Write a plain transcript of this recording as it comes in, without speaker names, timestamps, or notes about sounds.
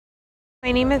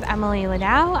My name is Emily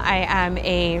Ladau. I am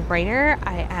a writer,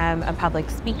 I am a public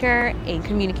speaker, a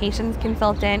communications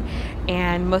consultant,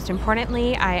 and most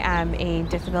importantly, I am a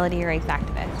disability rights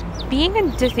activist. Being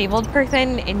a disabled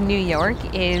person in New York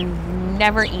is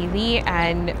never easy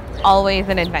and always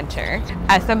an adventure.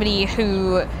 As somebody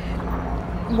who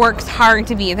works hard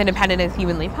to be as independent as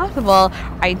humanly possible,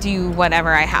 I do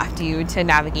whatever I have to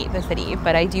navigate the city,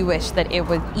 but I do wish that it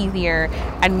was easier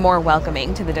and more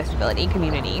welcoming to the disability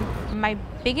community. My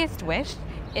biggest wish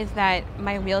is that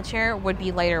my wheelchair would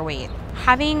be lighter weight.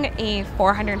 Having a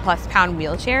 400+ pound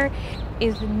wheelchair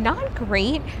is not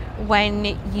great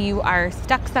when you are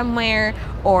stuck somewhere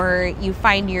or you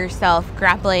find yourself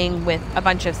grappling with a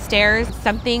bunch of stairs.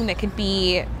 Something that could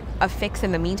be a fix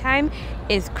in the meantime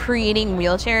is creating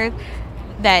wheelchairs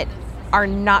that are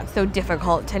not so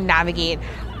difficult to navigate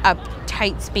up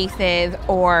tight spaces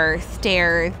or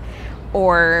stairs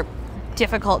or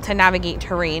difficult to navigate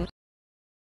terrain.